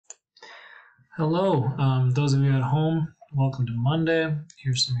Hello, those of you at home, welcome to Monday.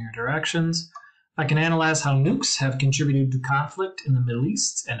 Here's some of your directions. I can analyze how nukes have contributed to conflict in the Middle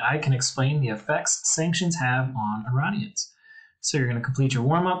East, and I can explain the effects sanctions have on Iranians. So you're going to complete your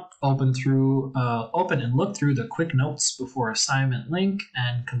warm-up, open and look through the quick notes before assignment link,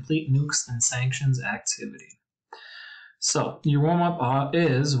 and complete nukes and sanctions activity. So your warm-up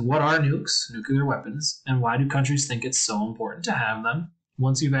is, what are nukes, nuclear weapons, and why do countries think it's so important to have them?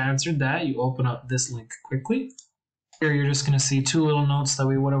 Once you've answered that, you open up this link quickly. Here you're just going to see two little notes that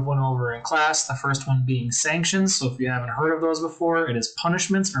we would have went over in class. The first one being sanctions. So if you haven't heard of those before, it is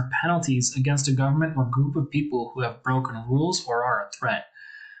punishments or penalties against a government or group of people who have broken rules or are a threat.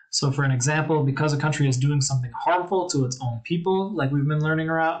 So for an example, because a country is doing something harmful to its own people, like we've been learning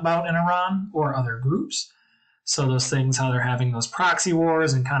about in Iran or other groups. So those things, how they're having those proxy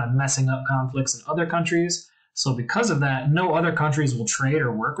wars and kind of messing up conflicts in other countries. So because of that, no other countries will trade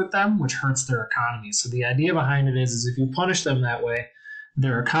or work with them, which hurts their economy. So the idea behind it is if you punish them that way,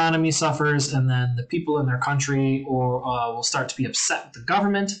 their economy suffers, and then the people in their country will start to be upset with the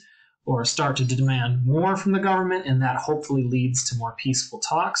government or start to demand more from the government, and that hopefully leads to more peaceful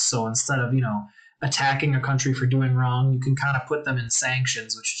talks. So instead of, attacking a country for doing wrong, you can kind of put them in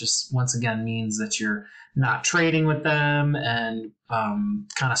sanctions, which just once again means that you're not trading with them and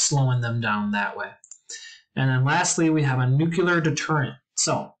kind of slowing them down that way. And then lastly, we have a nuclear deterrent.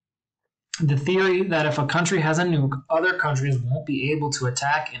 So the theory that if a country has a nuke, other countries won't be able to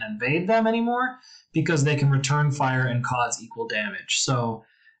attack and invade them anymore because they can return fire and cause equal damage. So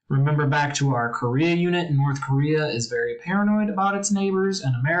remember back to our Korea unit. North Korea is very paranoid about its neighbors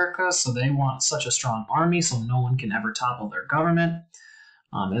and America, so they want such a strong army so no one can ever topple their government.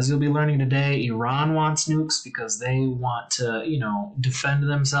 As you'll be learning today, Iran wants nukes because they want to, defend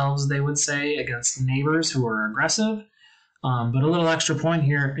themselves, they would say, against neighbors who are aggressive. But a little extra point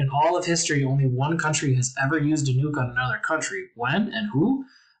here, in all of history, only one country has ever used a nuke on another country. When and who?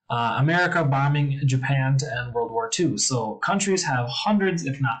 America bombing Japan to end World War II. So countries have hundreds,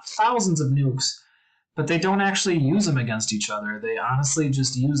 if not thousands of nukes, but they don't actually use them against each other. They honestly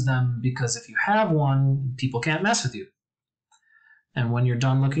just use them because if you have one, people can't mess with you. And when you're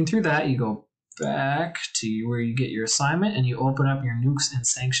done looking through that, you go back to where you get your assignment and you open up your nukes and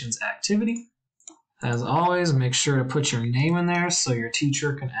sanctions activity. As always, make sure to put your name in there so your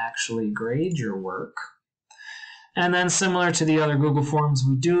teacher can actually grade your work. And then similar to the other Google Forms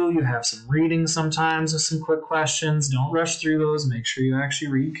we do, you have some reading sometimes with some quick questions. Don't rush through those. Make sure you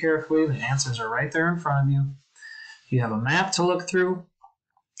actually read carefully. The answers are right there in front of you. You have a map to look through.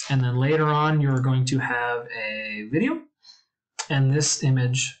 And then later on, you're going to have a video and this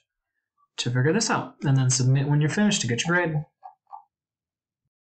image to figure this out, and then submit when you're finished to get your grade.